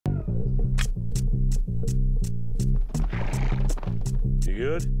You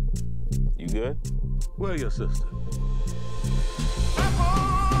good? You good? Where's your sister?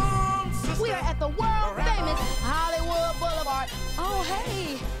 We are at the world-famous Hollywood Boulevard. Oh,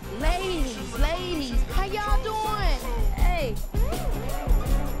 hey, ladies, how y'all doing? Hey.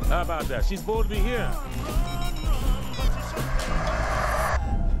 How about that? She's supposed to be here.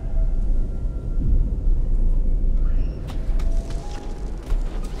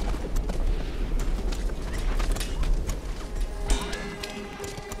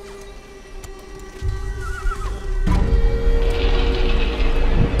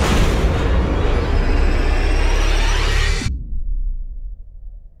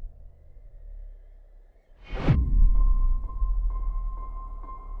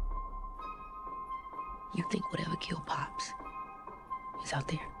 You think whatever killed Pops is out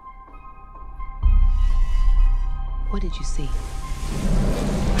there? What did you see?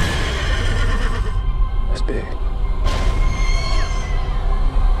 That's big.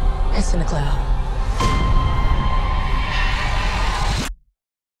 It's in the cloud.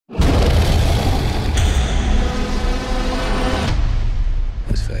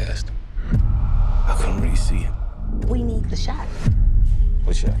 It's fast. I couldn't really see it. We need the shot.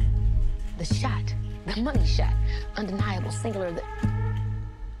 What shot? The shot. The money shot. Undeniable, singular, the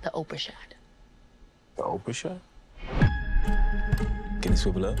Oprah shot. The Oprah shot? Can it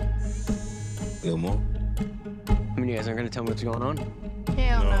swivel up? A little more? I mean, you guys aren't gonna tell me what's going on?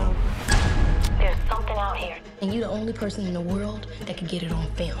 Hell no. There's something out here. And you're the only person in the world that can get it on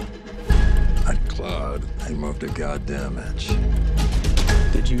film. That cloud, they moved the goddamn inch.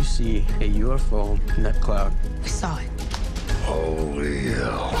 Did you see a UFO in that cloud? We saw it. Holy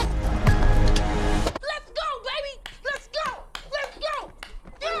hell. Let's go, baby! Let's go! Let's go!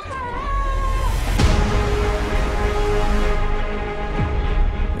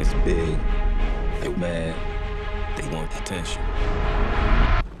 It's big. They mad. They want attention.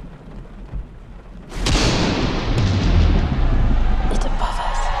 It's above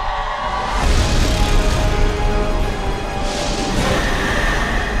us.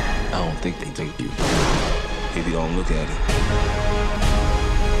 I don't think they take you. If you don't look at it.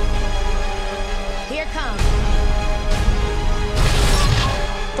 Here it comes.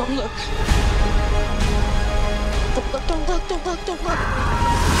 Don't look. Don't look, don't look, don't look, don't look.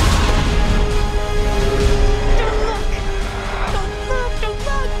 Don't look. Don't look, don't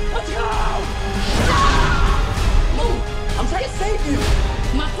look. Let's go! Move! I'm trying to save you.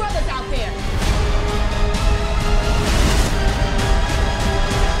 My brother's out there.